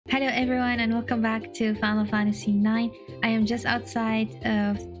Hello everyone and welcome back to Final Fantasy IX. I am just outside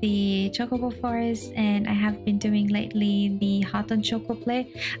of the Chocobo Forest and I have been doing lately the hot on choco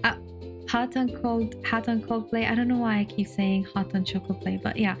play. Hot on cold play. I don't know why I keep saying hot on choco play,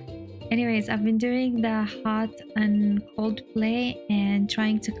 but yeah. Anyways, I've been doing the hot and cold play and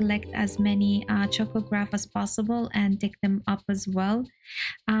trying to collect as many chocographs as possible and dig them up as well.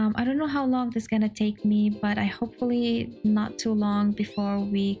 I don't know how long this is gonna take me, but I hopefully not too long before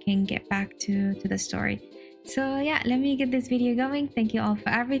we can get back to the story. So yeah, let me get this video going. Thank you all for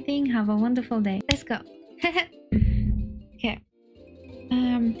everything. Have a wonderful day. Let's go. Okay.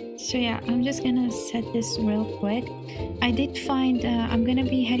 So yeah, I'm just gonna set this real quick. I did find I'm gonna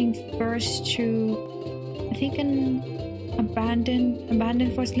be heading first to I think an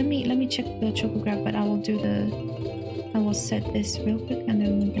abandoned forest. Let me check the chocograph, but I will set this real quick and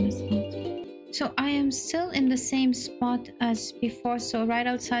then we're gonna start. So I am still in the same spot as before, so right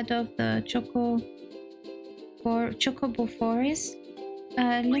outside of the Chocobo Forest.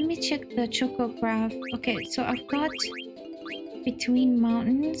 Let me check the chocograph. Okay, so I've got between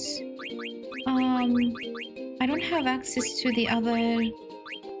mountains. I don't have access to the other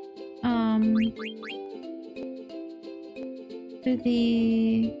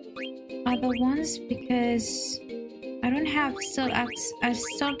ones because I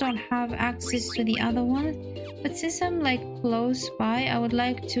still don't have access to the other one. But since I'm like close by, I would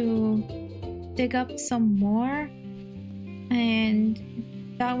like to dig up some more, and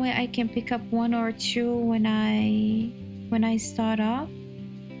that way I can pick up one or two when I start off.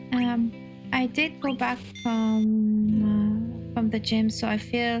 I did go back from the gym, so I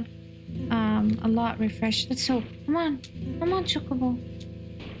feel a lot refreshed. Let's hope. Come on, Chocobo.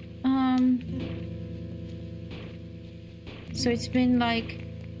 So it's been like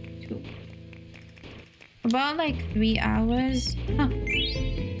about 3 hours. Huh.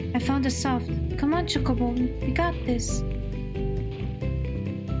 I found a soft. Come on, Chocobo. We got this.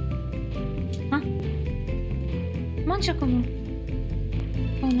 Huh? Come on, Chocobo.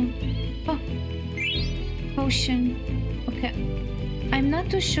 Oh no. Oh. Potion. Okay. I'm not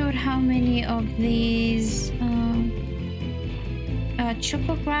too sure how many of these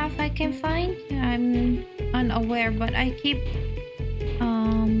chocograph I can find. I'm unaware, but I keep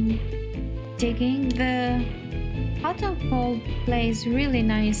digging. The hot and cold play is really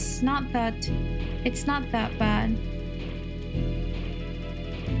nice. It's not that bad.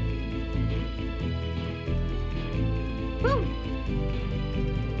 Woo!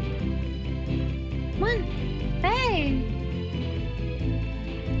 Come on! Hey!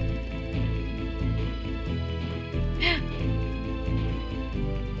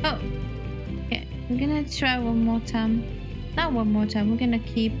 Oh! Okay, I'm gonna try one more time. Not one more time, we're gonna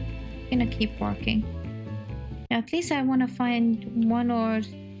keep working. Yeah, at least I wanna find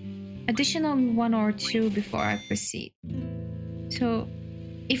additional one or two before I proceed. So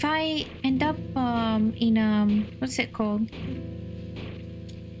if I end up in what's it called?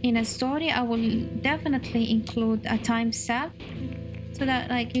 In a story, I will definitely include a timestamp so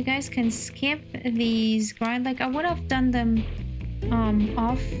that you guys can skip these grind. I would have done them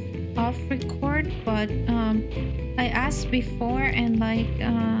off record, but I asked before and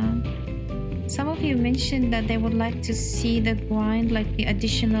some of you mentioned that they would like to see the grind, the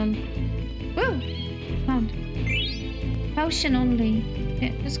additional. Woo! Found potion only.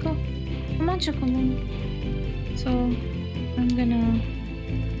 Yeah, let's go. Come on, Chocobo. So I'm gonna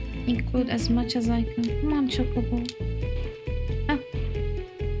include as much as I can. Come on, Chocobo. Ah.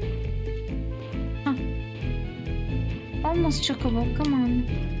 Ah. Almost, Chocobo. Come on.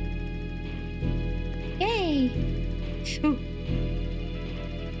 Yay! Ooh.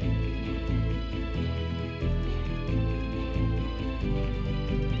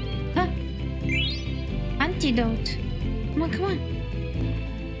 Huh? Antidote. Come on.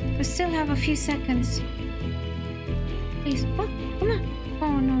 We still have a few seconds. Please. Oh, come on.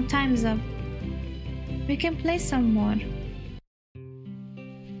 Oh no, time's up. We can play some more.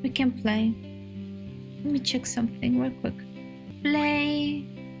 We can play. Let me check something real quick. Play.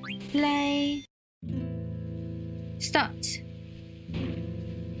 Start.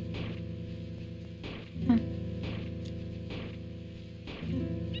 Huh?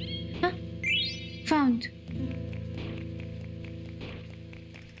 Huh? Found.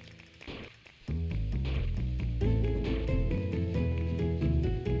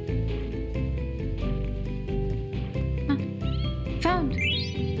 Found!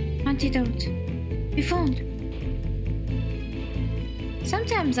 Antidote. We found.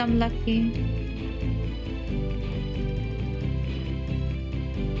 Sometimes I'm lucky.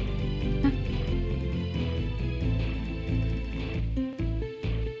 Huh?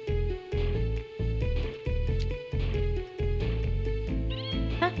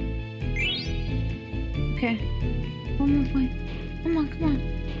 Okay. One more point. Come on, come on.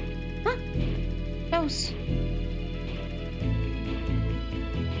 Huh? Close.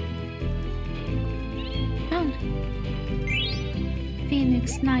 Found.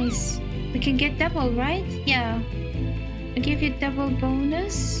 Phoenix, nice. We can get double, right? Yeah. I'll give you double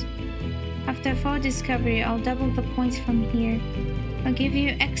bonus. After 4 discovery, I'll double the points from here. I'll give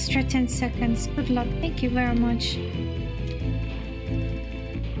you extra 10 seconds. Good luck. Thank you very much.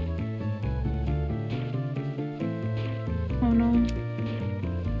 Oh no.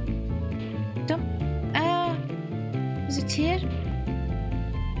 Don't. Is it here?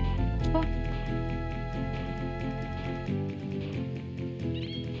 Oh.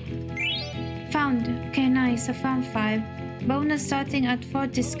 Found. Okay, nice. I found 5. Bonus starting at 4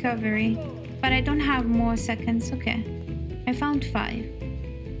 discovery. But I don't have more seconds. Okay. I found 5.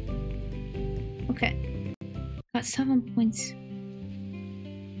 Okay. Got 7 points.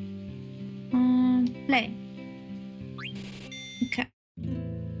 Play. Okay.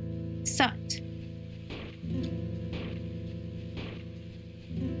 Start.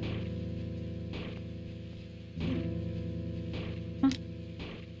 Huh?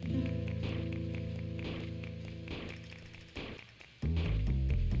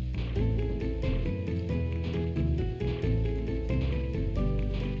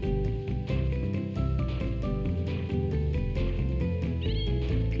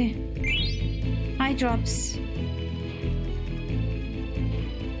 Okay. Eye drops.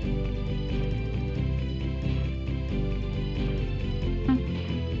 Huh.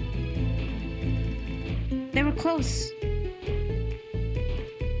 They were close.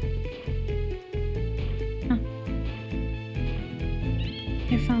 Huh.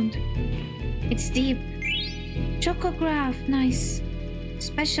 I found. It's deep. Chocograph, nice.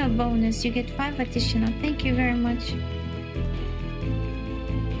 Special bonus. You get 5 additional. Thank you very much.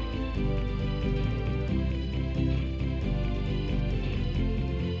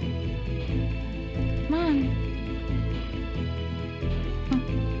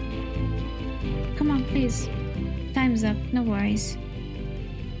 Please. Time's up. No worries.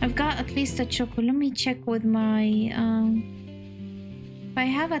 I've got at least a choco. Let me check with my if I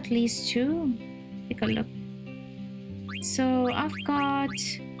have at least 2. Take a look. So I've got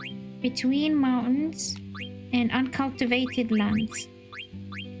between mountains and uncultivated lands.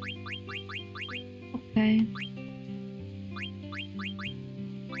 Okay.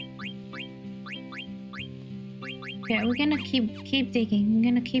 Yeah, we're gonna keep digging. We're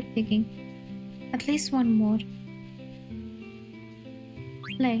gonna keep digging. At least one more.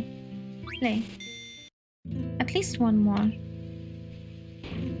 Play. Play. At least one more.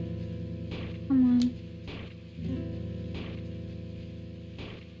 Come on.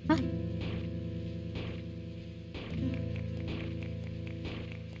 Huh?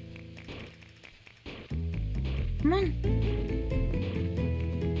 Come on.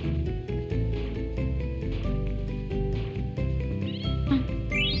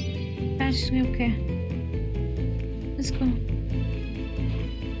 Okay. Let's go.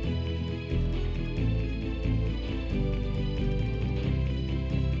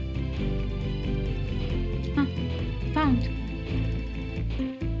 Huh. Found.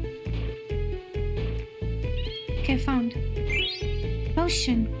 Okay, found.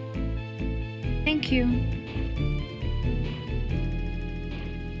 Potion. Thank you.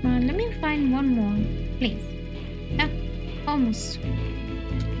 Let me find one more, please. Ah, almost.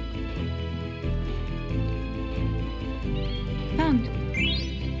 Found.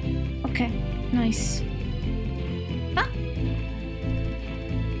 Okay, nice. Ah.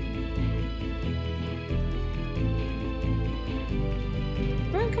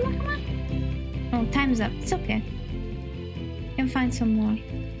 Come on, come on, come on. Oh, time's up. It's okay. Can find some more.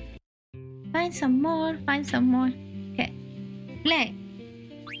 Find some more. Find some more. Okay. Play.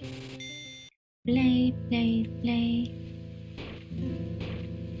 Play, play, play.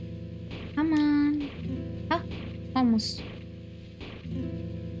 Come on. Ah, almost.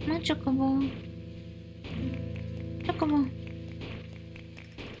 Come on, Chocobo. Chocobo.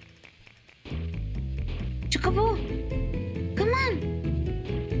 Chocobo. Come on.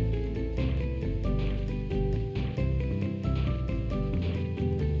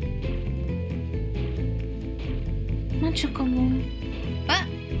 Come on, Chocobo. Ah.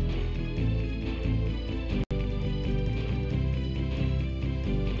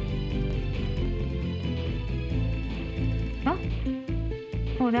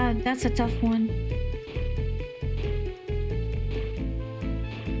 Oh, that's a tough one.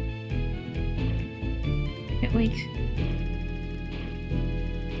 Okay, wait.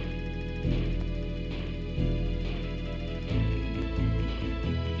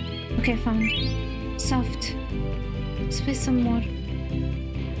 Okay, found. soft. Let's play some more.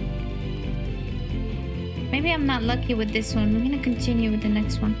 Maybe I'm not lucky with this one. We're gonna continue with the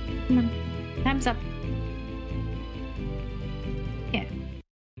next one. Come on. Thumbs up. Yeah.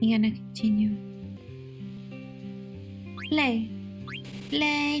 We're gonna continue. Play.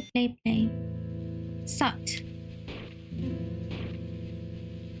 Play, play, play. Start.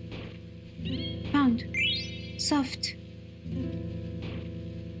 Found. Soft.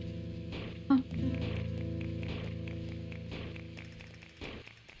 Oh.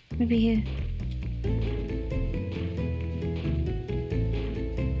 Maybe here.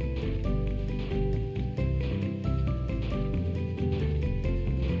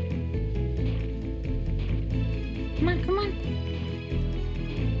 Come on, come on.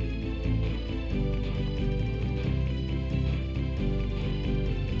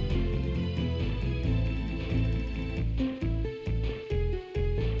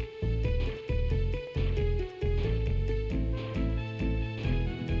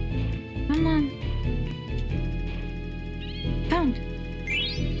 Come on. Found.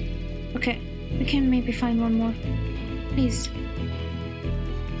 Okay, we can maybe find one more. Please.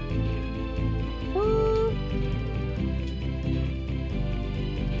 Ooh.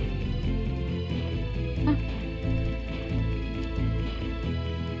 Oh.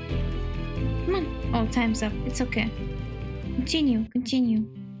 Come on. Oh, time's up. It's okay. Continue, continue.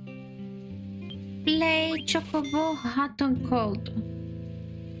 Play Chocobo hot and cold.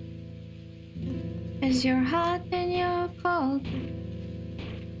 As you're hot and you're cold.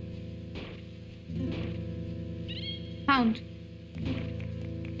 Found.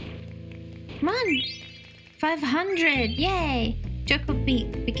 Come on. 500. Yay.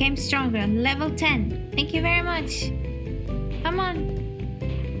 Chocobo became stronger. Level 10. Thank you very much. Come on.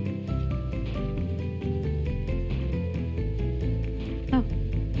 Oh.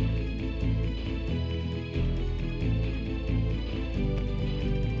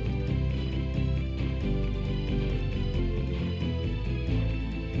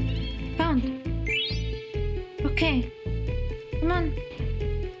 Found. Okay. Come on.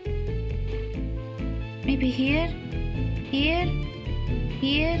 Maybe here. Here.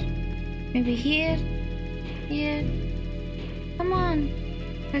 Here. Maybe here. Here. Come on.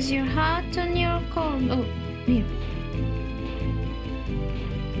 Because you're hot and you're cold. Oh, here.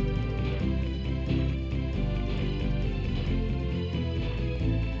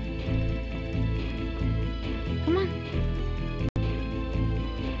 Come on.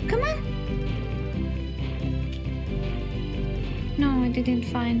 Come on. No, I didn't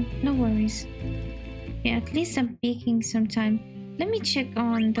find. No worries. Yeah, at least I'm peeking sometime. Let me check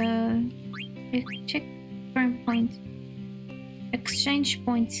on the... Check current point. Exchange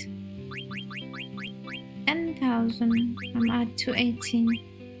points. 10,000. I'm at 218.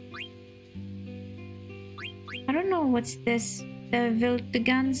 I don't know what's this. The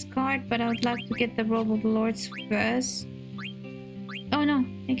guns card, but I would like to get the Robe of Lords first. Oh no,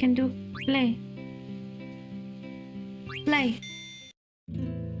 I can do play. Play.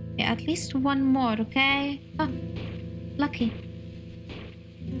 Yeah, at least one more, okay? Oh, lucky.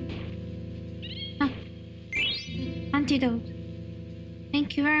 Ah, antidote.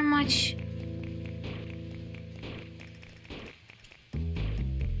 Thank you very much.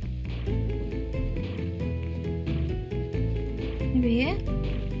 Maybe here?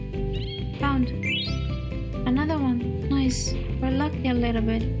 Found. Another one. Nice. We're lucky a little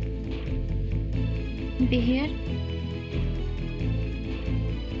bit. Maybe here?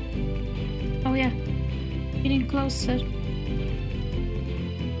 Oh yeah. Getting closer.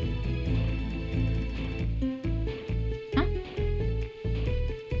 Huh?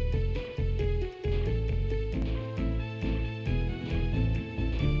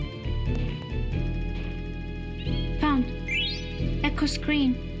 Found. Echo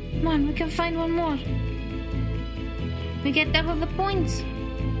screen. Come on, we can find one more. We get double the points.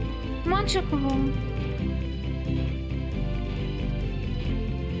 Come on, Chocobo.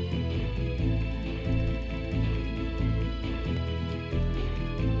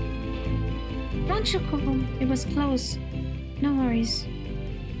 Come on, Chocobo. It was close. No worries.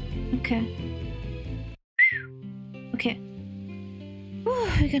 Okay. Okay. Whew,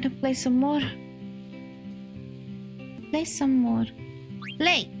 we're gonna play some more. Play some more.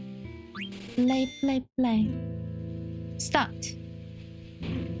 Play. Play, play, play. Start.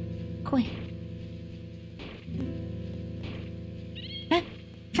 Quick. Ah,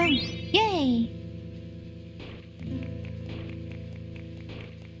 found. Yay!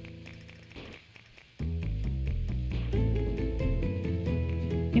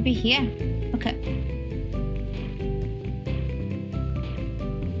 Maybe here. Okay.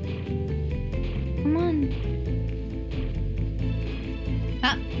 Come on. on.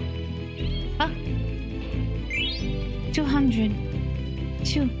 Ah. Ah. 200.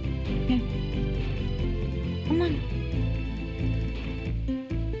 2. Okay. Come on.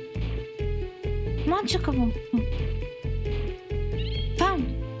 Come on, Chocobo. Oh. Found.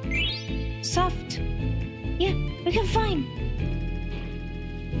 Soft. Yeah, we can find.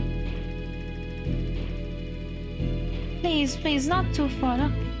 Please, please, not too far. Huh?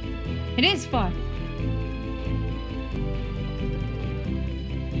 It is far.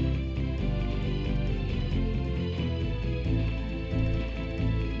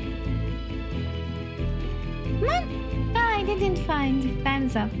 Come on. Ah, I didn't find.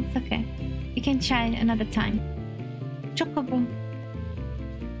 Time's up. It's okay. You can try another time. Chocobo.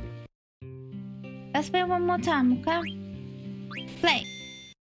 Let's play one more time, okay? Play.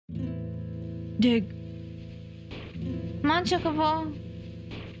 Dig. Come on, Chocobo.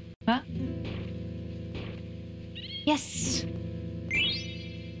 What? Yes.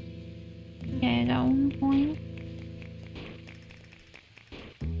 Okay, I got 1 point.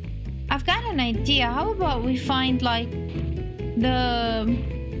 I've got an idea. How about we find like the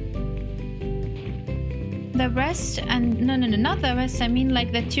rest, and no, not the rest. I mean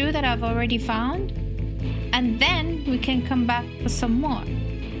like the 2 that I've already found, and then we can come back for some more.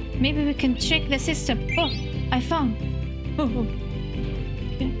 Maybe we can trick the system. Oh, I found. Oh.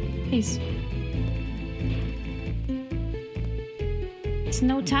 Okay, please. It's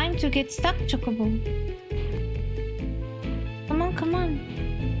no time to get stuck, Chocobo. Come on, come on.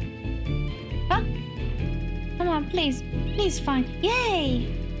 Huh? Come on, please. Please find. Yay!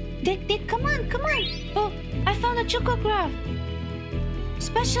 Dig, come on, come on. Oh, I found a chocograph.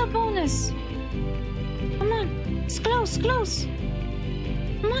 Special bonus. Come on. It's close, close.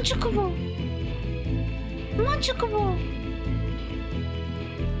 Come on, Chocobo. Come on, Chocobo.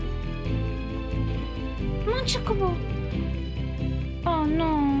 Come on, Chocobo. Oh,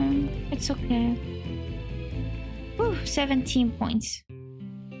 no. It's okay. Whew, 17 points.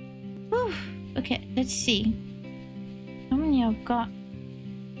 Whew. Okay, let's see. How many I've got?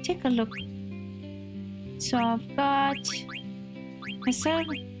 Take a look. So I've got myself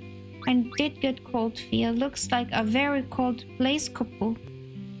and did get cold feel. Looks like a very cold place couple.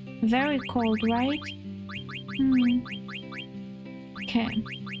 Very cold, right? Okay.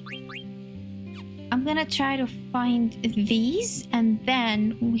 I'm gonna try to find these and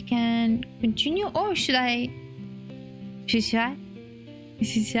then we can continue. Or should I? Should I? You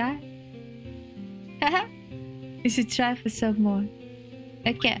should try? You should try for some more.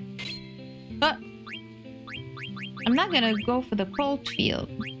 Okay. But I'm not gonna go for the cold field.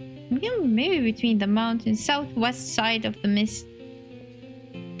 Maybe between the mountains, southwest side of the mist.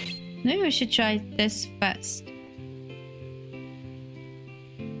 Maybe we should try this first.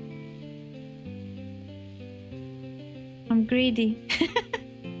 I'm greedy.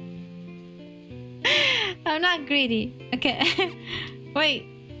 I'm not greedy. Okay. Wait.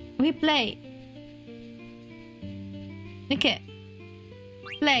 We play. Okay.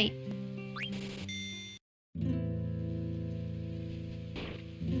 Play.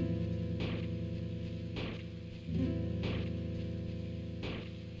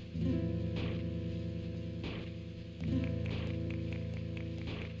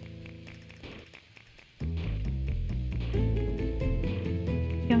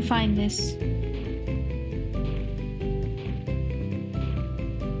 You can find this.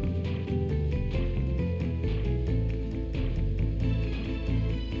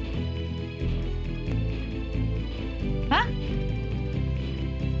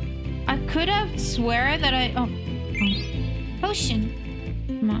 Could have swear that I potion.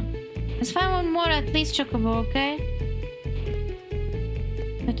 Come on, let's find one more at least, Chocobo. Okay.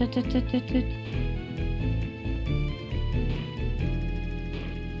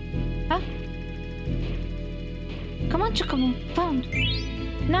 Huh? Come on, Chocobo. Found.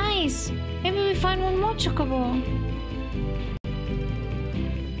 Nice. Maybe we find one more Chocobo.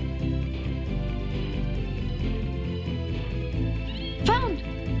 Found.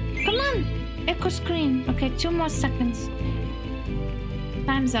 Come on! Echo screen. Okay, 2 more seconds.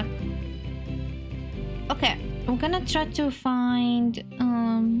 Time's up. Okay, I'm gonna try to find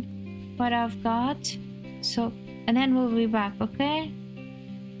what I've got. So, and then we'll be back, okay?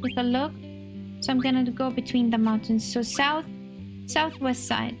 Take a look. So I'm gonna go between the mountains. So southwest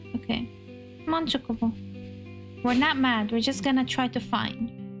side. Okay. Come on, Chocobo. We're not mad. We're just gonna try to find.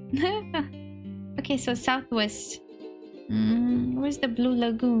 Okay, so southwest. Where's the Blue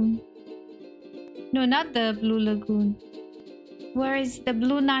Lagoon? No, not the Blue Lagoon. Where is the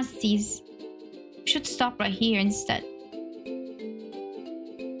Blue Nasties? Should stop right here instead.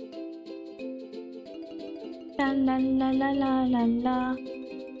 la la la la la la.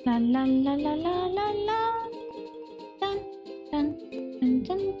 La la la la la la la. Dun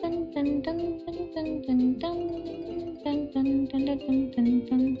dun dun dun dun dun dun dun dun dun. Dun dun dun dun dun dun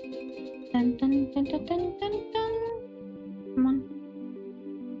dun. Dun dun dun dun dun dun dun. Come on.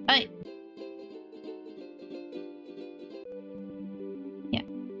 Hey. Yeah.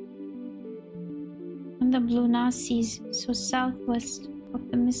 On the blue Nazis, so southwest of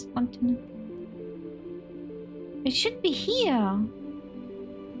the Mist Continent. It should be here.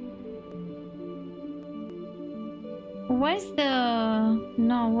 Where's the...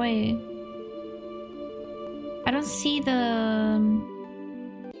 No, wait. I don't see the...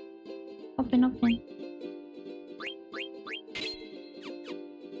 Open.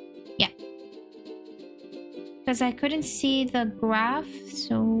 Yeah. Because I couldn't see the graph,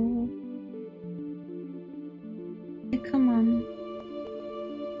 so... Come on.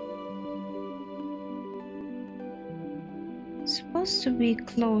 It's supposed to be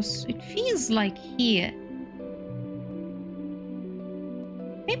close. It feels like here.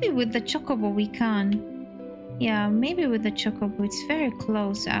 Maybe with the Chocobo we can. Yeah, maybe with the Chocobo. It's very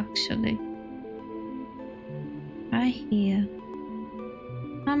close actually. Right here.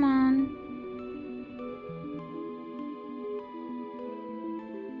 Come on.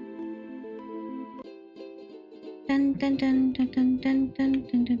 Dun dun dun dun dun dun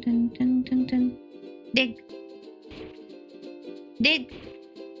dun dun dun dun dun dun. Dig. Dig.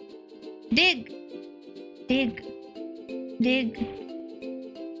 Dig. Dig. Dig.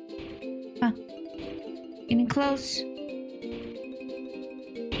 Ah. Getting close.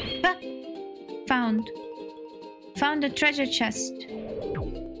 Ah. Found. Found a treasure chest.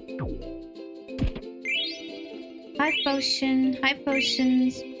 High potion. High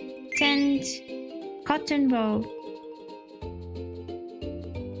potions. Tent. Cotton roll.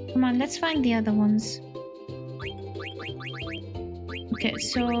 Come on, let's find the other ones. Okay,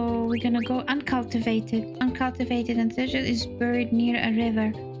 so we're gonna go uncultivated. Uncultivated and treasure is buried near a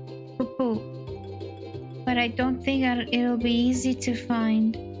river. Poo-poo. But I don't think it'll be easy to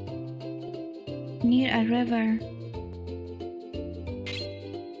find. Near a river.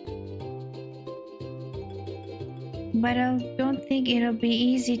 But I don't think it'll be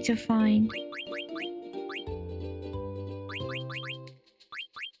easy to find.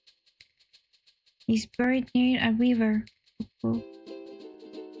 He's buried near a river. Poo-poo.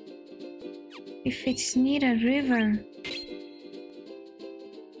 If it's near a river...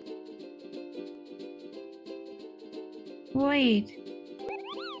 Wait.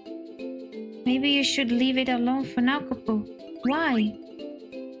 Maybe you should leave it alone for now, Chocobo. Why?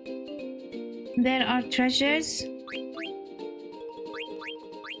 There are treasures.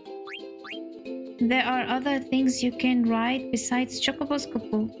 There are other things you can ride besides Chocobos,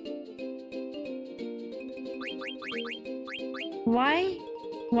 Chocobo. Why?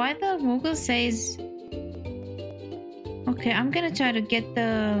 Why the Moogle says... Okay, I'm gonna try to get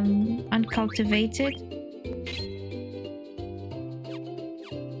the uncultivated.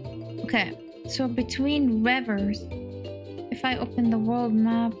 Okay, so between rivers, if I open the world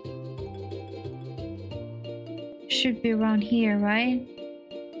map, should be around here, right?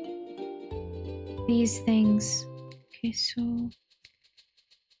 These things. Okay, so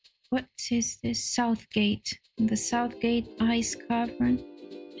what is this? South Gate. The South Gate Ice Cavern.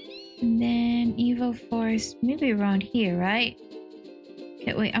 And then Evil Forest, maybe around here, right?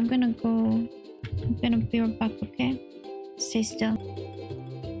 Okay, wait, I'm gonna be right back, okay? Stay still.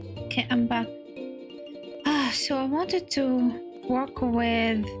 Okay, I'm back. So I wanted to work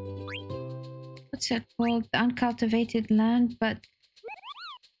with... What's it called? The uncultivated land, but...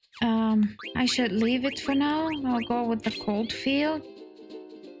 I should leave it for now. I'll go with the cold field.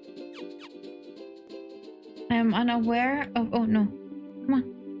 I am unaware of... Oh, no. Come on.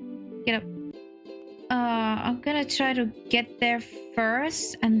 Get up. I'm gonna try to get there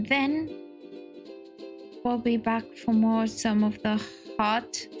first, and then we'll be back for some of the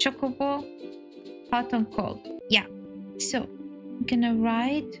hot Chocobo. Hot and cold. Yeah. So, I'm gonna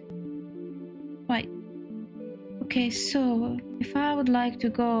ride. Right. Okay, so if I would like to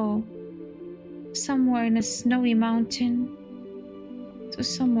go somewhere in a snowy mountain, so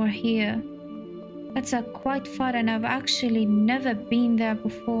somewhere here. That's quite far, and I've actually never been there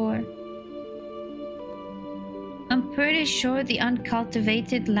before. I'm pretty sure the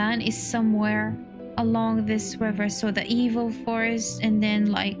uncultivated land is somewhere along this river. So the evil forest, and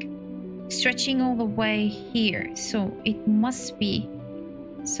then like stretching all the way here. So it must be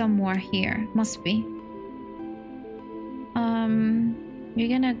somewhere here. Must be. We're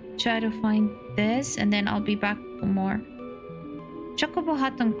gonna try to find this, and then I'll be back for more. Chocobo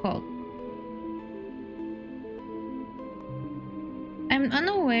hot and cold. I'm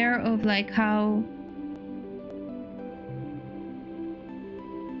unaware of like how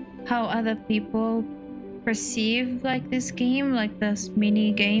other people perceive like this game, like the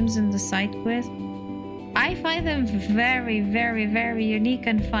mini games and the side quest. I find them very, very, very unique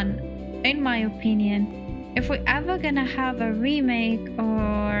and fun, in my opinion. If we're ever gonna have a remake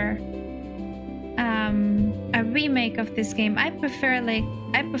or a remake of this game, I prefer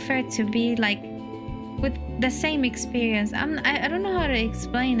it to be like with the same experience. I don't know how to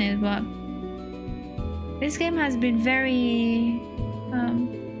explain it, but this game has been very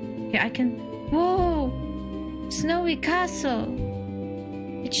yeah, I can. Whoa, Snowy Castle.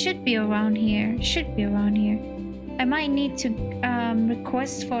 It should be around here. I might need to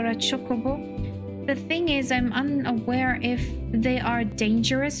request for a chocobo. The thing is, I'm unaware if they are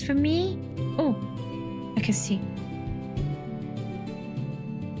dangerous for me. Oh, I can see.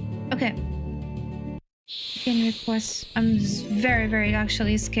 Okay. I can request. I'm very, very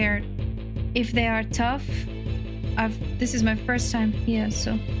actually scared. If they are tough, this is my first time here,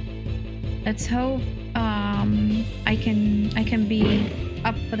 so let's hope I can be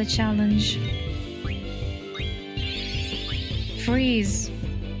up for the challenge. Freeze.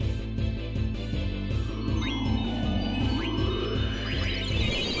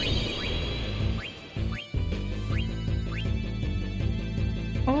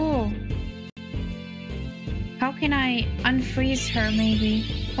 Oh. How can I unfreeze her maybe?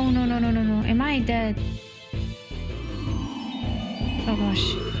 Oh no. Am I dead? Oh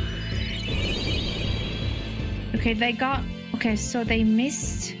gosh. Okay, they got... Okay, so they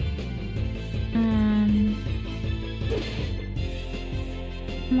missed.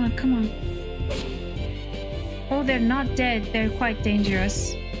 Come on. Oh, they're not dead. They're quite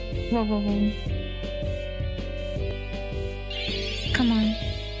dangerous. Whoa. Come on.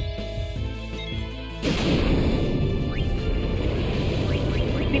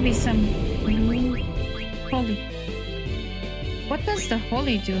 Maybe some... Holy. What does the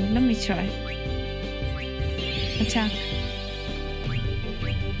holy do? Let me try. Attack.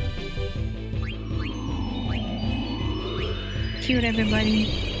 Cute, everybody.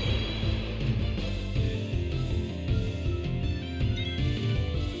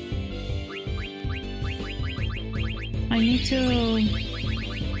 I need to...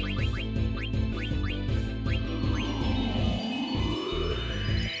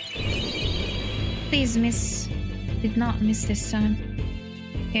 Please miss. Did not miss this time.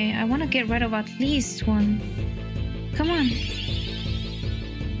 Okay, I want to get rid of at least one. Come on.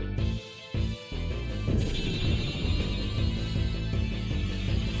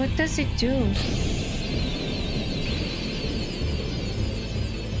 What does it do?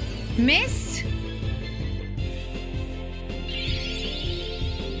 Missed?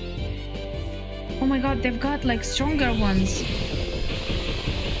 Oh my god, they've got like stronger ones.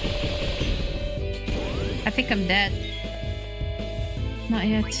 I think I'm dead. Not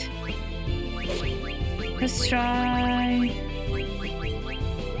yet. Let's try.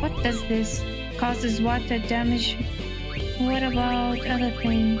 What does this? Causes water damage. What about other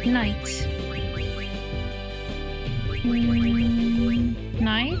thing? Night.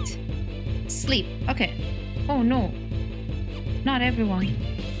 Night? Sleep. Okay. Oh no. Not everyone.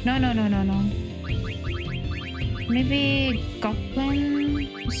 No. Maybe Goblin?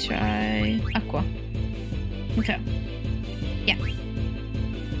 Let's try Aqua. Okay. Yeah.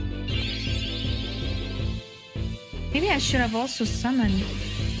 Maybe I should have also summoned.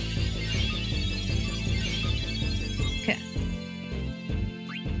 Okay.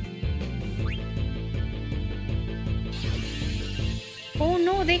 Oh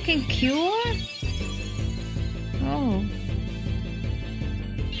no, they can cure? Oh.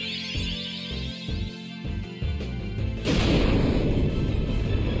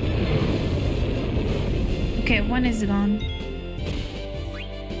 Okay, one is gone.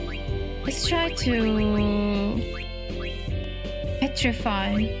 Let's try to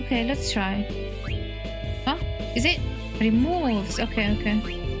petrify. Okay, let's try. Huh? Is it? Removes. Okay.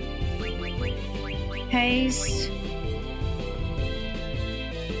 Haste.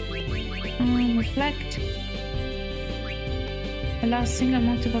 Reflect. Allow single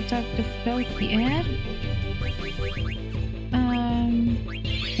multiple type to float the air.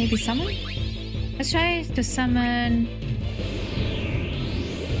 Maybe summon? Let's try to summon.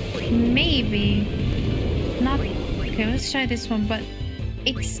 Maybe. Not. Okay, let's try this one, but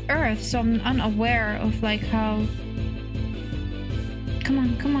it's Earth, so I'm unaware of like how. Come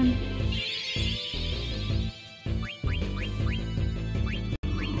on.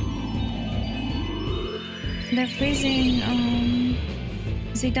 They're freezing.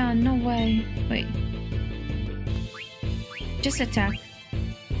 Is he done? No way. Wait. Just attack.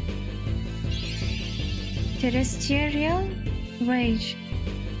 Terrestrial rage.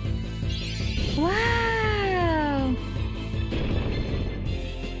 Wow!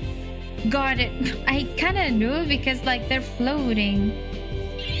 Got it. I kind of knew because like they're floating.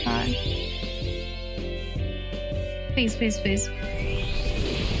 God. Please, please, please.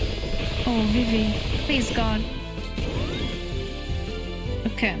 Oh, Vivi. Please, God.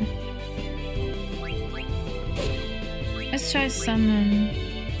 Okay. Let's try summon.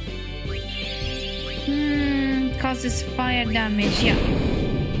 Causes fire damage. Yeah.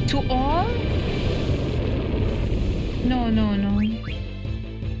 To all? No, no, no.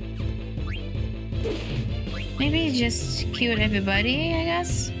 Maybe just cure everybody, I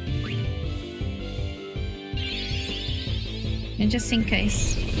guess. And just in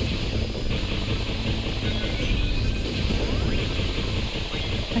case.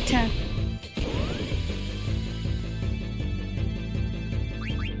 Attack.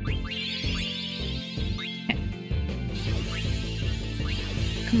 Okay.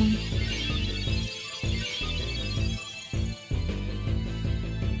 Come on.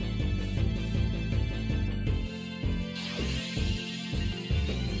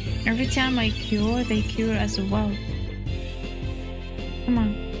 Every time I cure, they cure as well. Come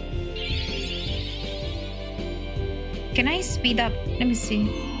on. Can I speed up? Let me see.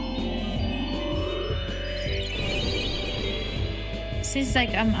 Seems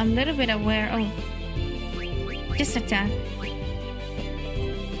like I'm a little bit aware. Oh. Just attack.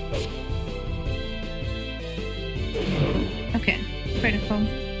 Okay. Critical.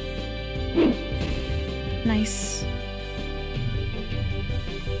 Nice.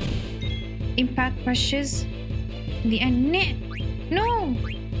 Impact brushes. In the end. No!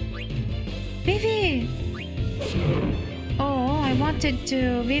 Vivi! Oh, I wanted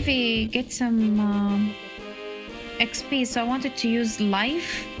to Vivi get some XP, so I wanted to use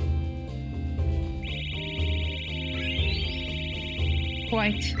life.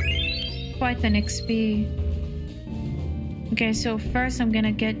 Quite an XP. Okay, so first I'm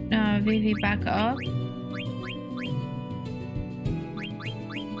gonna get Vivi back up.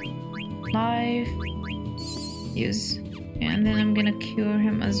 Life. Use. And then I'm gonna cure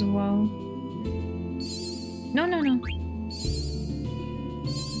him as well. No, no, no.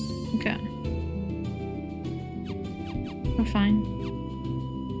 Okay. We're fine.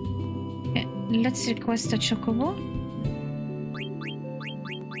 Okay, let's request a chocobo.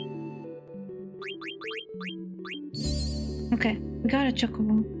 Okay, we got a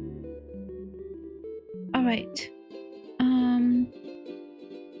chocobo. Alright.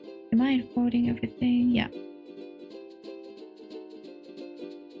 Am I recording everything? Yeah.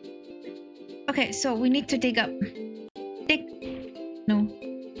 Okay, so we need to dig up. Dig. No.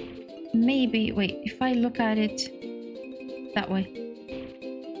 Maybe. Wait, if I look at it that way.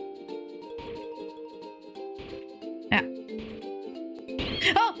 Yeah.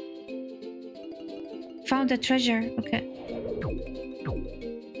 Oh! Found a treasure. Okay.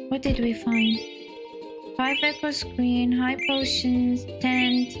 What did we find? 5 echo screen, high potions,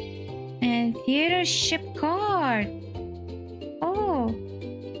 tent, and theater ship card. Oh.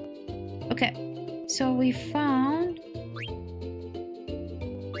 Okay, so we found.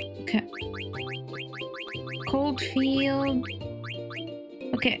 Okay. Cold field.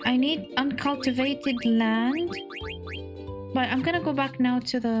 Okay, I need uncultivated land. But I'm gonna go back now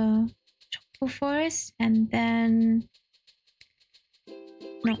to the Chocobo Forest and then.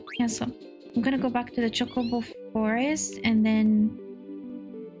 No, cancel. I'm gonna go back to the Chocobo Forest and then.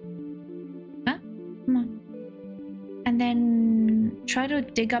 Huh? Come on. And then try to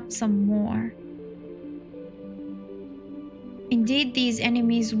dig up some more. Indeed, these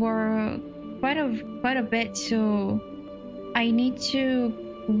enemies were quite a bit, so I need to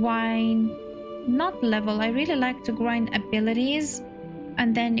grind, not level. I really like to grind abilities,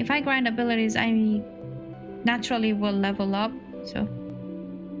 and then if I grind abilities, I naturally will level up. So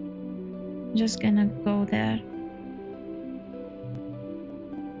I'm just gonna go there.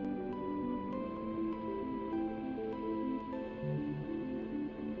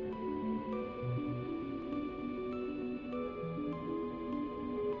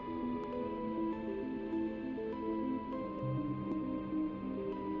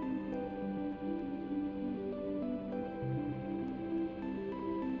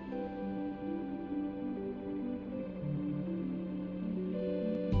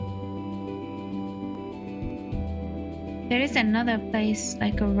 There is another place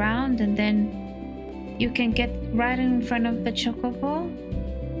like around, and then you can get right in front of the Chocobo.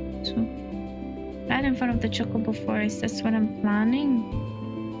 So right in front of the Chocobo Forest. That's what I'm planning.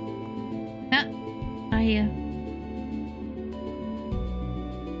 Ah, Heya.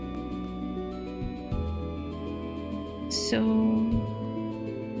 So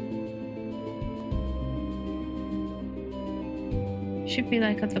should be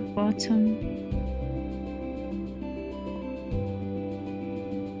like at the bottom.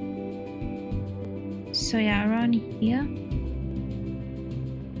 So yeah, around here.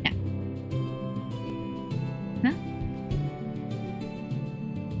 Yeah. No?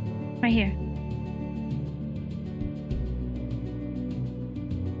 Right here.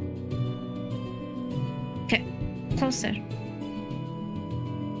 Okay, closer.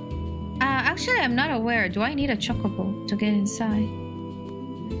 Actually, I'm not aware. Do I need a chocobo to get inside?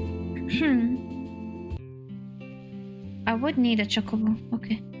 I would need a chocobo.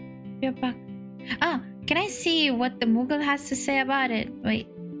 Okay, we're back. Ah, can I see what the Moogle has to say about it? Wait,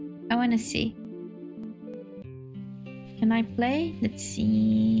 I want to see. Can I play? Let's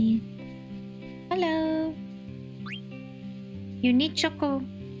see. Hello. You need chocobo.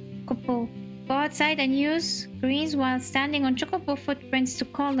 Go outside and use greens while standing on chocobo footprints to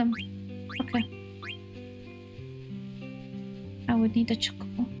call them. Okay. I would need a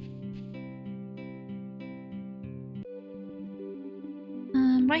chocobo.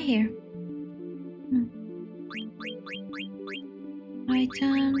 Right here.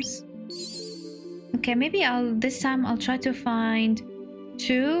 Items. Okay, maybe this time I'll try to find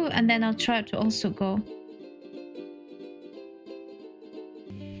 2 and then I'll try to also go.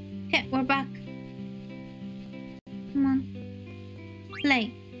 Okay, we're back. Come on.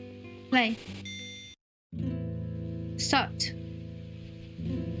 Play. Play. Start.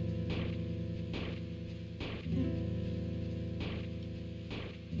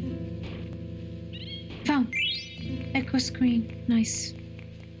 Found. Echo screen. Nice.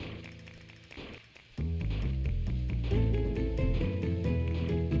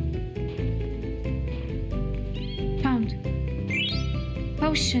 Found.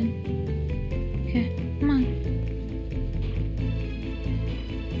 Potion. Okay, come on.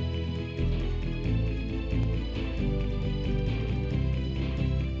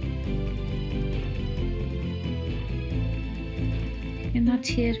 You're not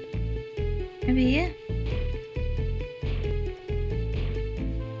here. Maybe here?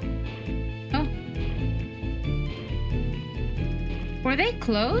 Oh. Were they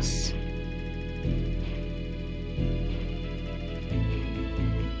close?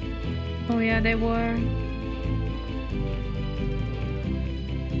 Oh yeah, they were.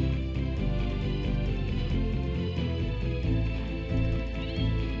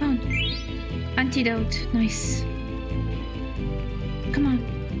 Found. Antidote. Nice. Come on.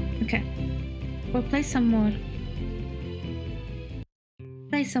 Okay. We'll play some more.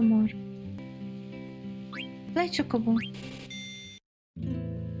 Play some more. Play Chocobo.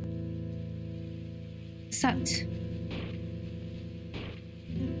 Sat.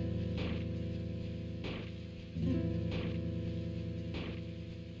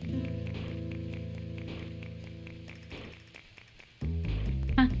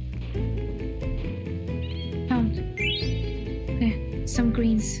 Found. Okay, some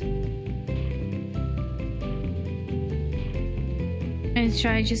greens. And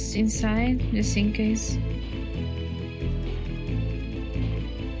try just inside, just in case.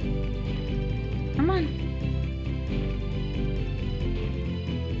 Come on.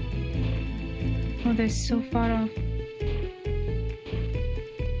 Oh, they're so far off.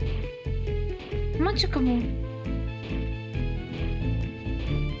 Come on, Chocobo.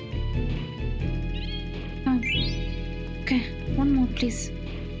 Oh. Okay, one more, please.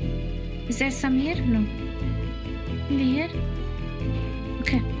 Is there some here? No. In the here?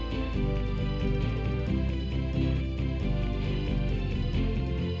 Okay.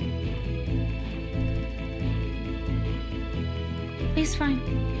 It's fine.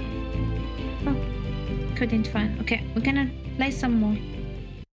 Oh, couldn't find. Okay, we're gonna play some more.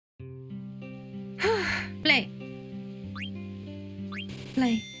 Play.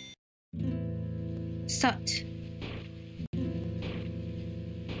 Play. Start.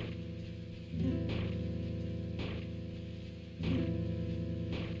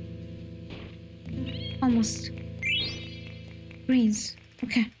 Almost. Greens.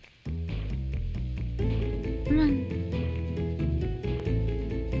 Okay. Come on.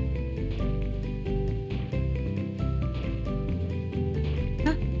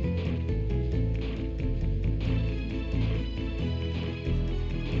 Huh?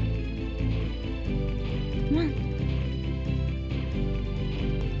 Come on.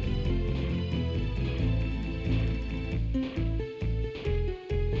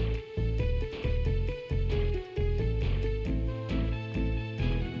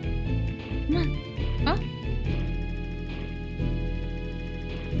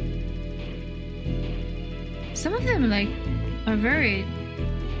 of them like are very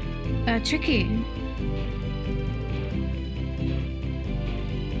tricky.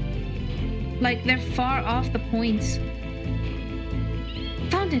 Like they're far off the points.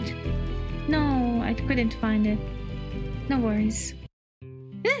 Found it. No, I couldn't find it. No worries.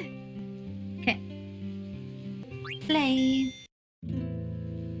 Okay. Play.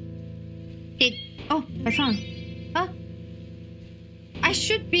 Oh, I found. Oh. I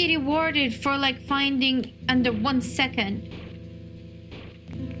should be rewarded for like finding under 1 second.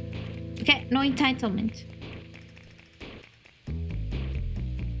 Okay, no entitlement.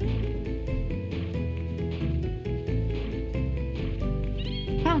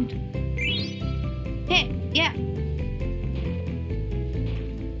 Found. Hey, yeah.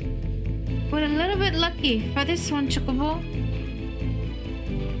 We're a little bit lucky for this one, Chocobo.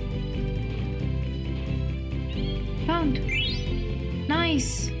 Found.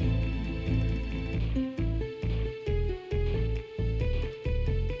 Nice.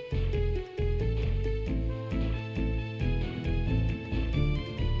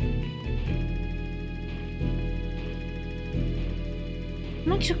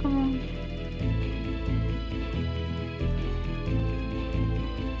 Come on, Chocobo.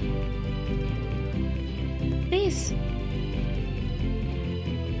 Please.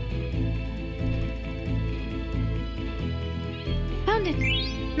 Found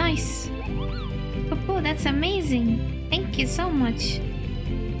it. Nice. Oh, that's amazing. Thank you so much.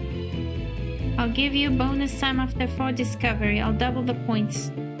 I'll give you bonus time after 4 discovery. I'll double the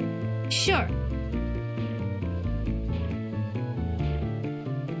points. Sure.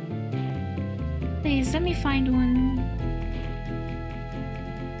 Please, let me find one.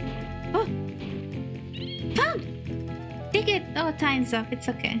 Oh! Found! Dig it! Oh, time's up. It's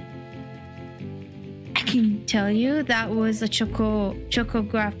okay. I can tell you that was a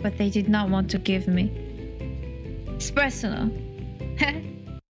chocograph, but they did not want to give me. It's personal. Okay.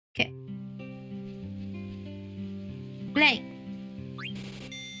 Play.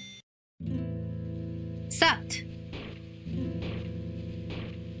 Start.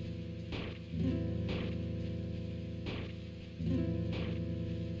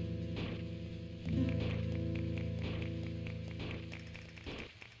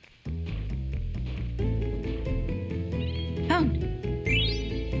 Found.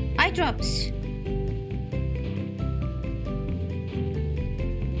 Eye drops.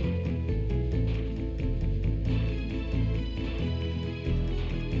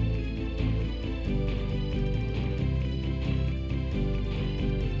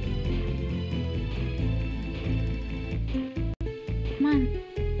 Come on.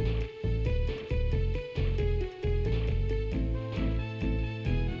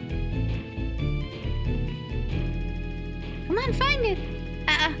 Come on, find it.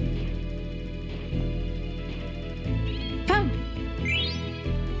 Found.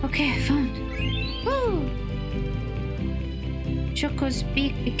 Okay, found. Woo! Choco's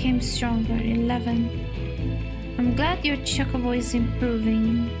beak became stronger. 11. I'm glad your Chocobo is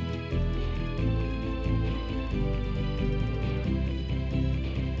improving.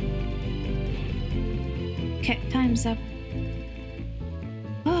 Okay, time's up.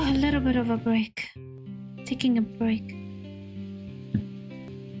 Oh, a little bit of a break. Taking a break.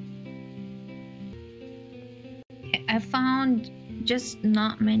 Okay, I found just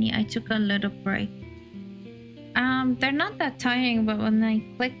not many. I took a little break. They're not that tiring, but when I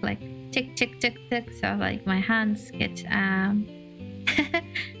click like tick tick tick tick, so like my hands get I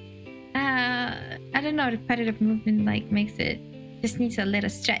don't know, repetitive movement like makes it just needs a little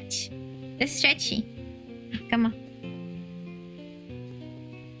stretch. It's stretchy. Come on.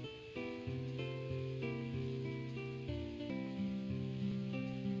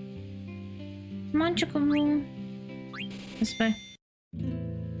 Come on, Chocobo. This way.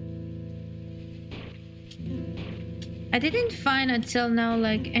 I didn't find until now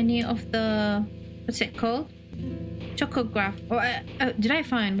like any of the, what's it called? Chocograph. Or did I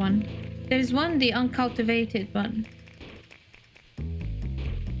find one? There's one, the uncultivated one.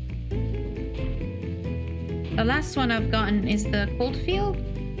 The last one I've gotten is the cold field.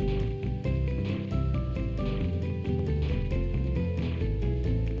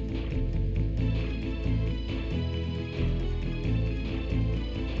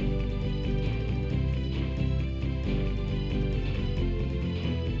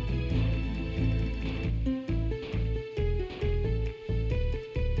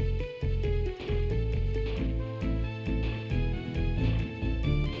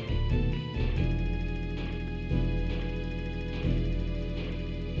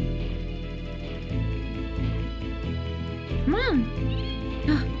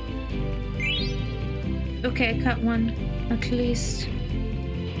 Okay, I caught one. At least.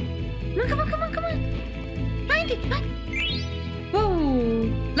 Come on, come on, come on, come on. Find it, find it. Whoa!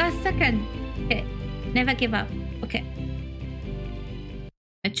 Last second. Okay, never give up. Okay.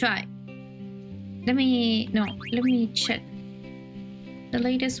 I try. Let me check the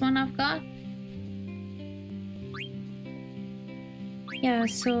latest one I've got. Yeah,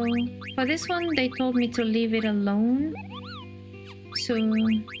 so for this one, they told me to leave it alone. So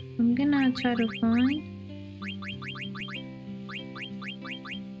I'm gonna try to find.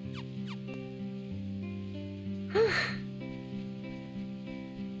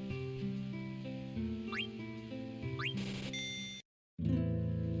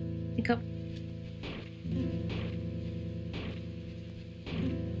 Pick up.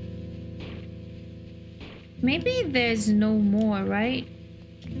 Maybe there's no more, right?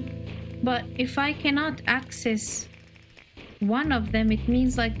 But if I cannot access one of them, it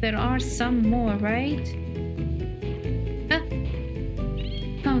means like there are some more, right? Ah!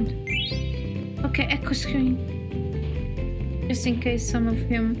 Found. Okay, echo screen. Just in case some of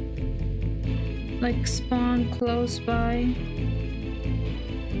him like spawn close by.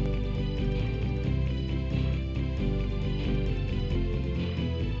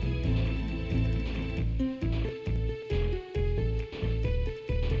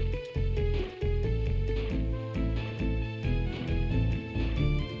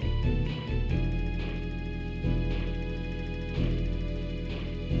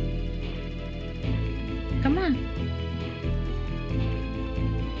 Come on.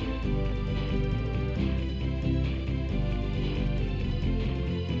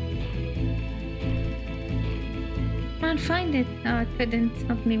 Can't find it. Oh, I couldn't.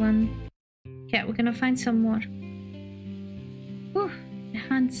 Only one. Okay, we're gonna find some more. Whew, the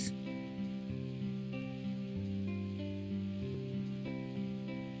hands.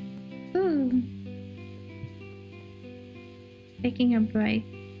 Ooh. Taking a break.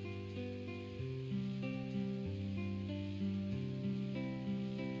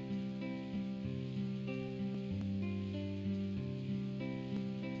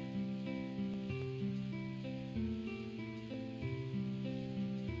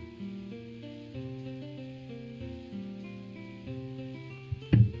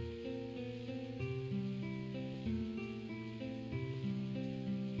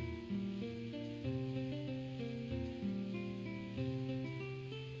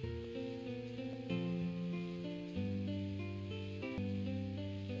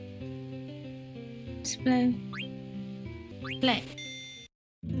 Play. Play.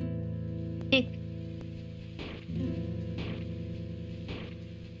 Tick.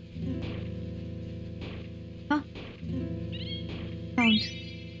 Oh. Found.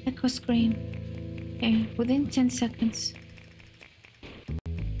 Echo screen. Okay, within 10 seconds.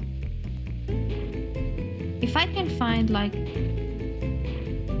 If I can find like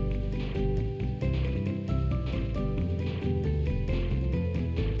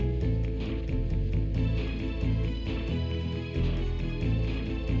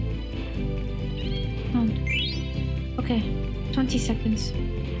okay, 20 seconds.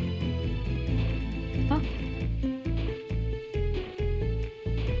 Oh.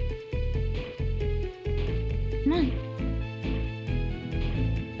 Come on.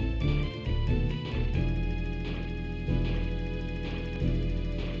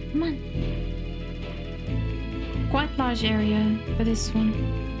 Come on. Quite large area for this one.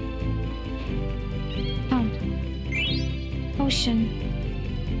 Found. Ocean.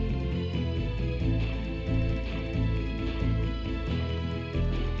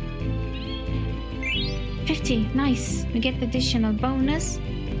 Nice. We get additional bonus.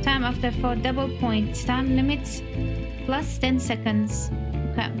 Time after 4 double points. Time limits plus 10 seconds.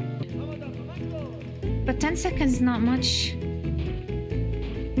 Okay. But 10 seconds not much.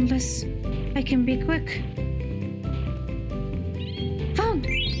 Unless I can be quick. Found!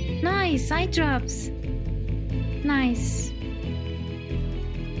 Nice! Eye drops! Nice.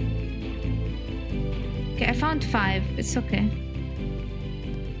 Okay, I found 5. It's okay.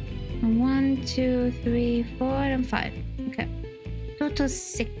 1, 2, 3, 4, and 5. Okay. Total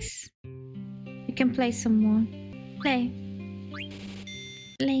 6. We can play some more. Play.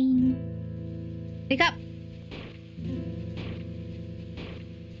 Play. Pick up.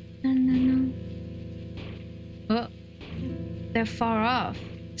 No. Oh. They're far off.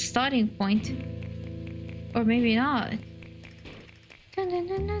 Starting point. Or maybe not.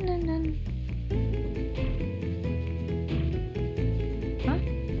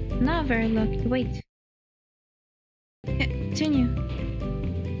 Not very lucky. Wait. Continue.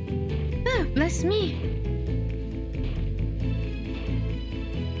 Ah, bless me.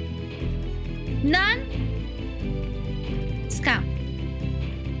 None? Scam.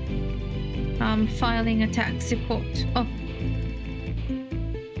 I'm filing a tax report. Oh.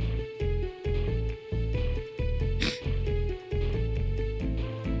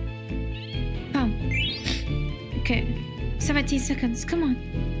 Oh. Okay. 17 seconds. Come on.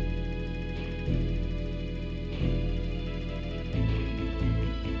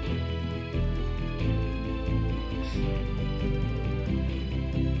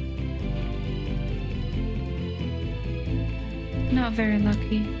 Not very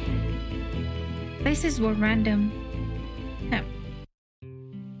lucky. Places were random. Yeah.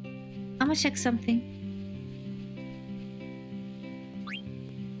 I'm gonna check something.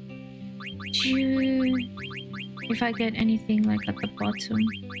 If I get anything like at the bottom.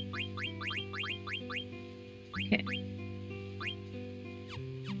 Okay.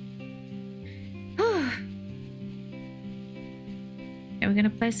 Okay, we're gonna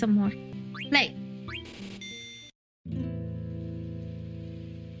play some more. Play!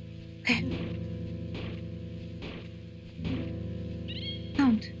 Okay.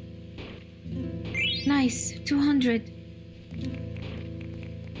 Count. Nice. 200.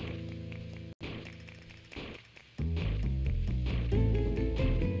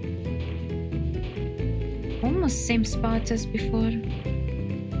 Almost same spot as before.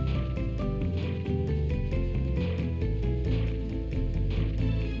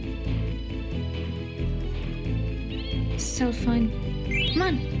 Still fine. Come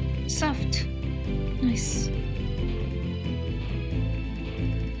on. Soft. Nice.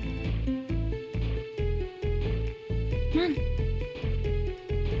 Come on.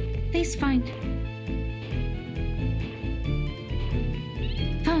 Please find.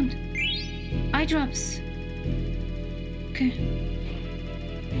 Found. Eye drops. Okay.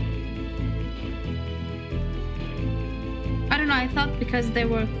 I don't know, I thought because they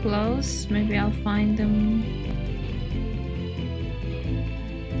were close, maybe I'll find them.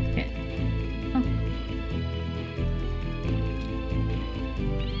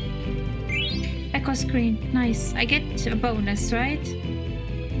 Echo screen. Nice. I get a bonus, right?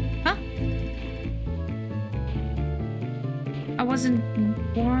 Huh? I wasn't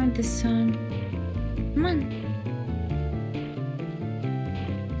born this time. Come on.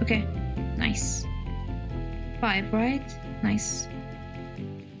 Okay. Nice. 5, right? Nice.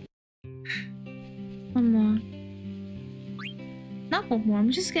 One more. Not one more. I'm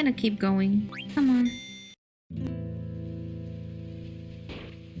just gonna keep going. Come on.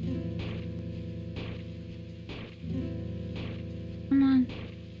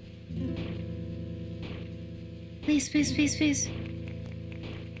 Please, please, please, please.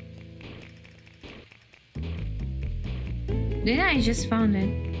 Didn't I just found it?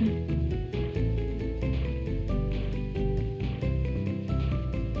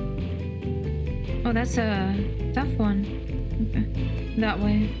 Oh, that's a tough one. Okay, that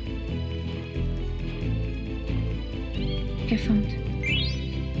way. Okay, found.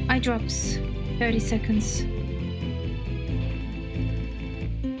 Eye drops. 30 seconds.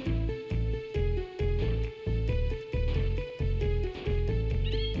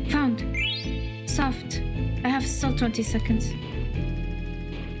 Found. Soft. I have still 20 seconds.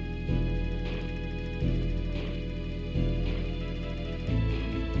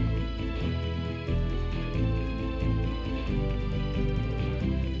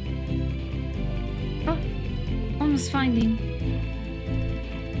 Oh, almost finding.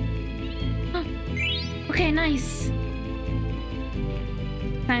 Oh, okay, nice.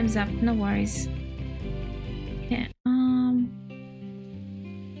 Time's up, no worries. Okay,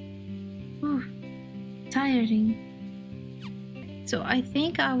 tiring. So I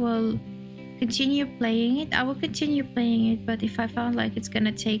think I will continue playing it. I will continue playing it, but if I found like it's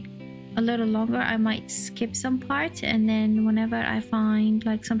gonna take a little longer, I might skip some parts, and then whenever I find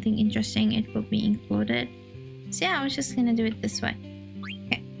like something interesting, it will be included. So yeah, I was just gonna do it this way.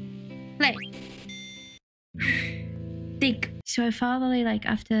 Okay, play. Dig. So I finally, like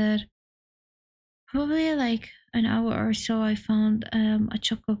after probably like an hour or so, I found a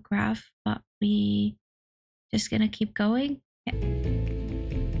chocograph, but we just gonna keep going. Yeah.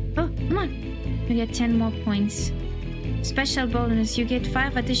 Oh, come on. We get 10 more points. Special bonus, you get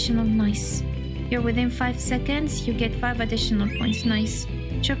 5 additional. Nice. You're within 5 seconds, you get 5 additional points. Nice.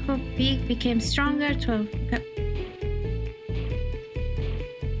 Choco peak became stronger. 12. Okay.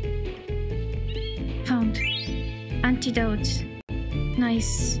 Found. Antidote.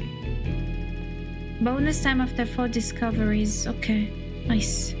 Nice. Bonus time after 4 discoveries. Okay.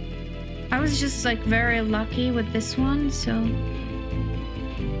 Nice. I was just like very lucky with this one, so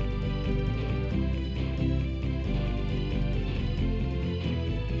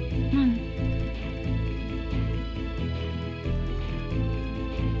come on.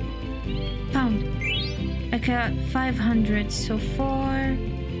 I got 500, so 4.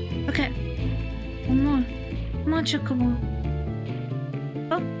 Okay. One more. Come on, Chocobo.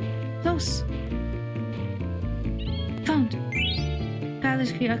 Oh, close. Found.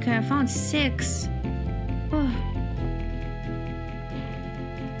 Palace Creek. Okay, I found 6. Oh.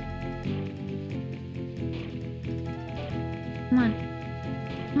 Come on.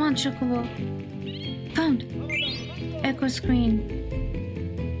 Come on, Chocobo. Found. Echo screen.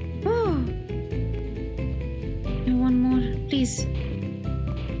 Woo. And one more. Please.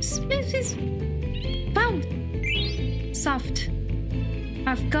 Please, please. Found. Soft.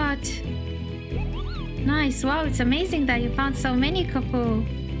 I've got. Nice. Wow, it's amazing that you found so many, couple.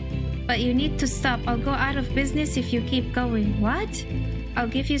 But you need to stop. I'll go out of business if you keep going. What? I'll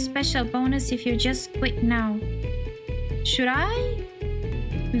give you special bonus if you just quit now. Should I?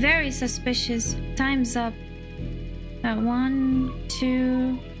 Very suspicious. Time's up. 1,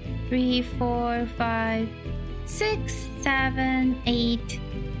 2, 3, 4, 5, 6, 7, 8.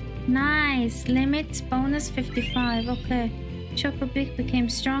 Nice. Limit bonus 55. Okay. Chocobo became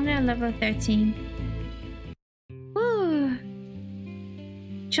stronger, level 13. Woo.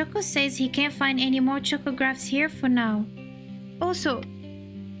 Choco says he can't find any more chocographs here for now. Also,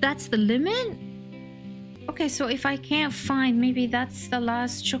 that's the limit? Okay, so if I can't find, maybe that's the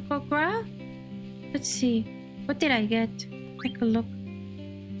last chocograph? Let's see. What did I get? Take a look.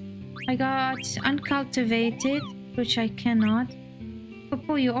 I got uncultivated, which I cannot.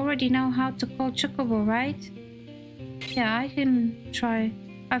 Popo, you already know how to call Chocobo, right? Yeah, I can try.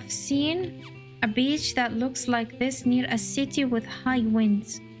 I've seen a beach that looks like this near a city with high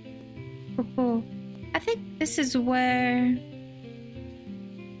winds. Popo, I think this is where...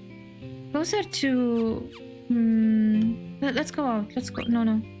 Closer to... Let's go out. Let's go.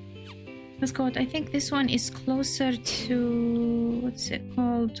 No. Let's go out. I think this one is closer to... What's it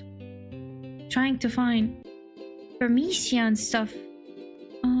called? Trying to find Permesian stuff.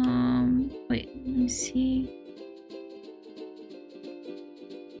 Wait, let me see.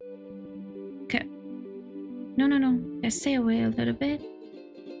 Okay. No. Yeah, stay away a little bit.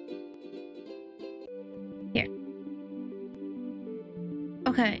 Here.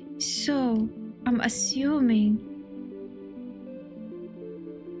 Okay, so I'm assuming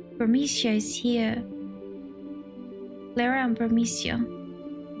Permesia is here. Clara and Permesia.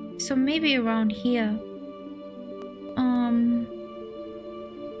 So maybe around here.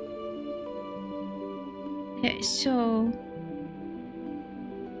 Okay, so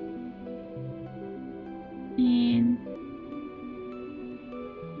and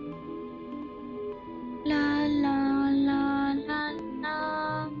la la la la la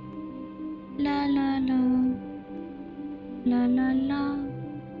la la la la la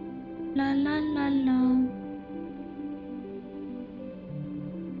la la la la.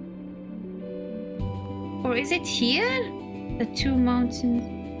 Or is it here? The two mountains.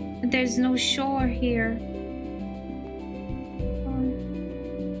 There's no shore here.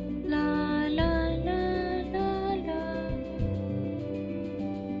 La la la la la.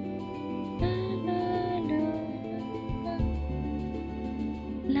 La la la la.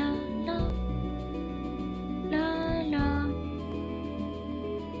 La la. La la.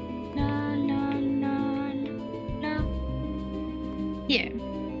 La la la la. Here.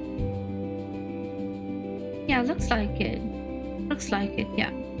 Yeah, looks like it. Looks like it,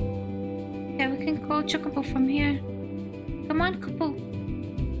 yeah. Yeah, we can call Chocobo from here. Come on, couple.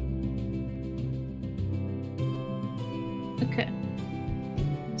 Okay.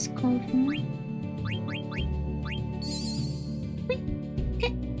 Let's call from here.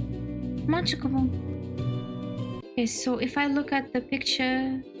 Okay. Come on, Chocobo. Okay, so if I look at the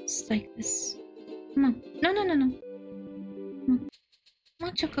picture, it's like this. Come on. No. Come on. Come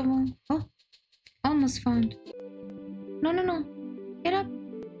on, Chocobo. Oh. Almost found. No. Get up.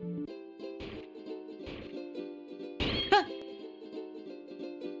 Ah!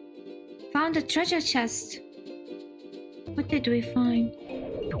 Found a treasure chest. What did we find?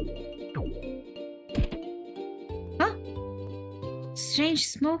 Huh? Strange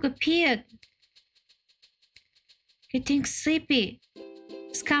smoke appeared. Getting sleepy.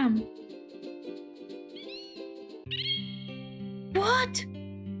 Scam. What?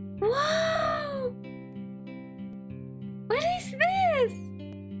 Wow! What is this?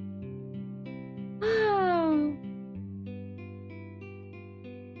 Wow!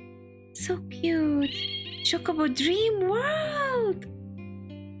 So cute. Chocobo Dream World!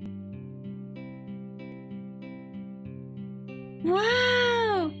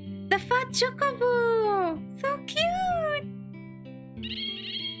 Wow! The fat Chocobo! So cute!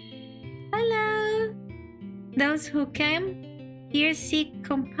 Hello! Those who came here seek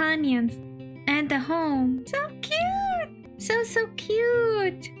companions. And a home. So cute! So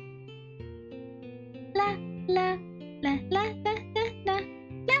cute! La la la la la la la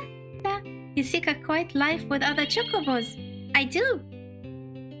la la. You seek a quiet life with other chocobos. I do.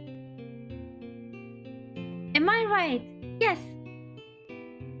 Am I right? Yes.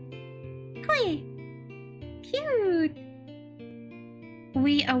 Quiet. Cute.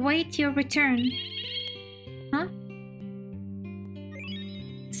 We await your return. Huh?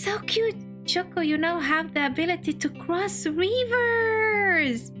 So cute. Choco, you now have the ability to cross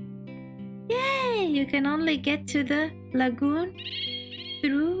rivers. Yay! You can only get to the lagoon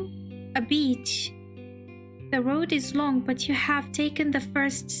through a beach. The road is long, but you have taken the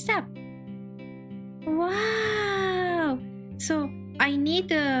first step. Wow! So I need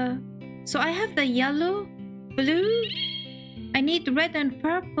so I have the yellow, blue. I need red and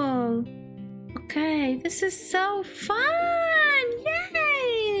purple. Okay, this is so fun!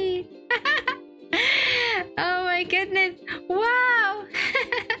 Yay! Oh my goodness! Wow!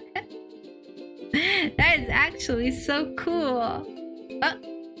 That is actually so cool.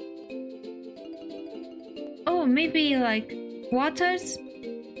 Oh, maybe like waters?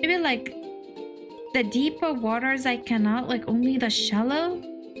 Maybe like the deeper waters I cannot, like only the shallow?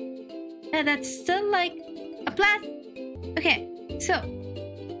 Yeah, that's still like a plus. Okay, so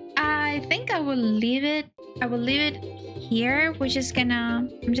I think I will leave it. I will leave it here. I'm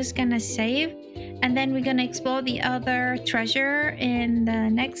just gonna save, and then we're gonna explore the other treasure in the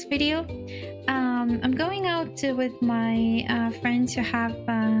next video. I'm going out with my friend to have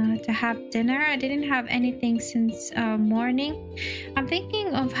dinner. I didn't have anything since morning. I'm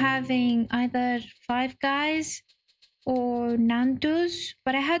thinking of having either Five Guys or Nando's,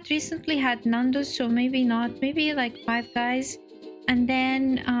 but I had recently had Nando's, so maybe not. Maybe like Five Guys, and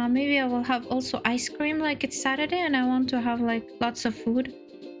then maybe I will have also ice cream. Like it's Saturday and I want to have like lots of food,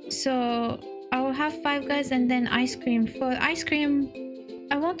 so I will have Five Guys and then ice cream. For ice cream,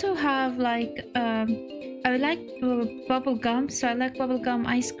 I want to have like I like bubble gum, so I like bubble gum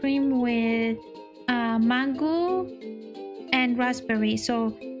ice cream with mango and raspberry.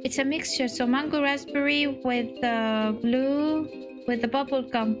 So it's a mixture, so mango raspberry with the blue with the bubble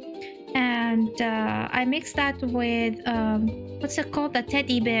gum, and I mix that with what's it called, the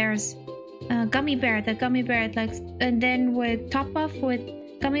teddy bears, gummy bear, the gummy bear, like, and then with top off with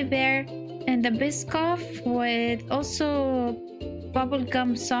gummy bear and the Biscoff with also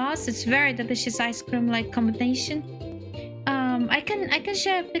bubblegum sauce. It's very delicious ice cream like combination. I can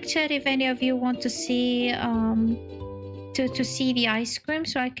share a picture if any of you want to see to see the ice cream,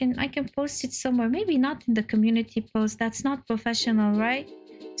 so I can post it somewhere. Maybe not in the community post, that's not professional, right?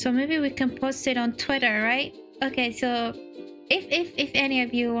 So maybe we can post it on Twitter, right? Okay, so if any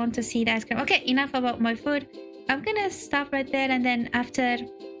of you want to see the ice cream. Okay, enough about my food. I'm gonna stop right there, and then after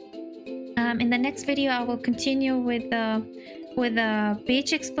in the next video I will continue with the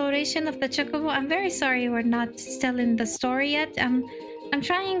beach exploration of the Chocobo. I'm very sorry we're not still in the story yet. I'm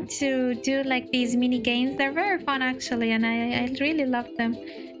trying to do like these mini games. They're very fun actually, and I really love them.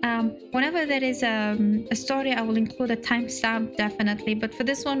 Whenever there is a story, I will include a timestamp definitely, but for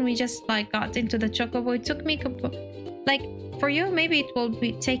this one we just like got into the Chocobo. It took me like, for you maybe it will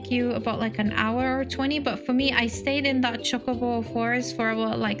take you about like an hour or 20, but for me I stayed in that Chocobo Forest for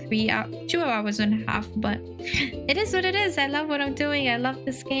about like 2 hours and a half. But it is what it is. I love what I'm doing. I love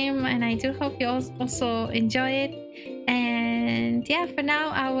this game, and I do hope you also enjoy it. And yeah, for now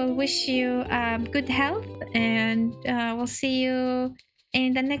I will wish you good health, and we'll see you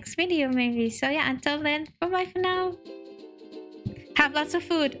in the next video maybe. So yeah, until then, bye bye for now. Have lots of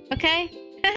food, okay?